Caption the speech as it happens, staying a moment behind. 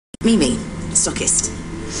Mimi, stockist,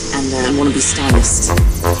 and wannabe stylist.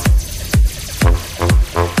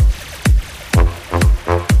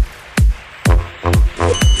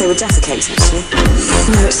 They were defecates, actually.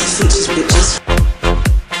 No, it's the features pictures.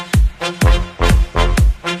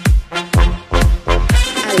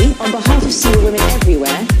 Ali, on behalf of single women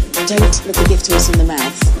everywhere, don't look a gift horse in the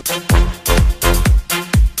mouth.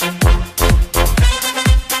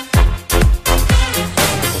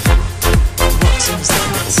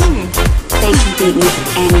 They can beat me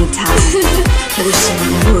anytime. I wish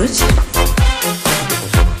someone would.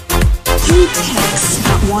 Who texts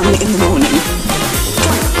at 1 in the morning?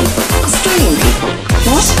 Australian people.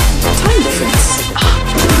 What? Time difference.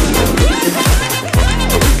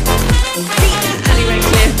 Anyway,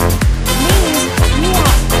 Claire. Means you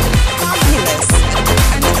are fabulous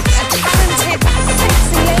and a talented,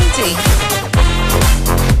 sexy lady.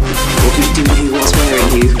 What would you do if he was wearing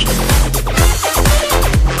you?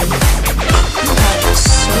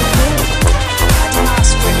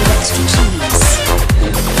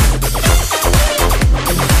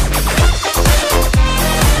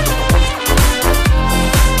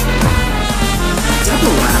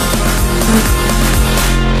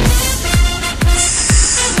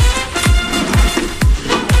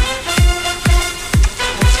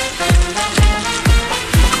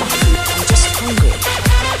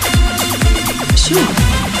 Sure.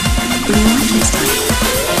 Bring your wife next time.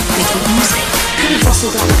 Make it music. How did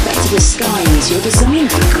Russell got affected your skies? Your design,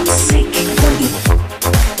 for God's sake.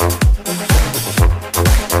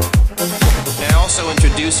 May I also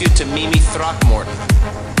introduce you to Mimi Throckmorton,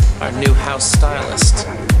 our new house stylist.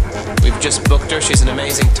 We've just booked her. She's an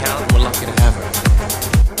amazing talent, and we're lucky to have her.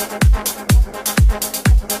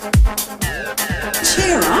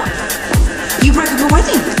 Cheer up. You broke up a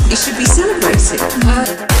wedding. You should be celebrating.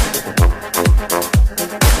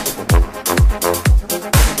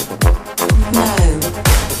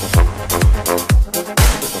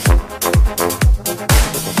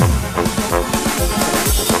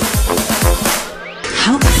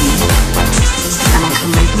 Help me, and I'll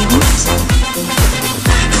come make me once.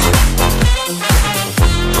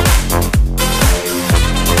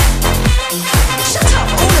 Shut up,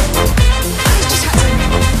 all of you. I just had to...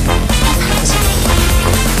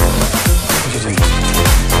 What are you doing?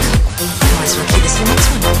 Might as well keep this for next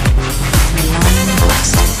one. Relying on the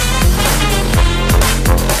past.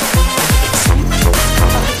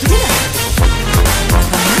 I'll cook you dinner.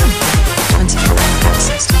 Like I am. 24-hour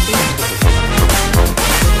access to food.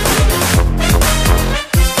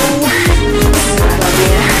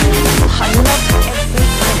 I love every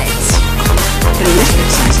minute. Getting a little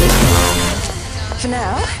excited. For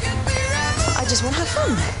now, I just want to have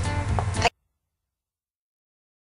fun.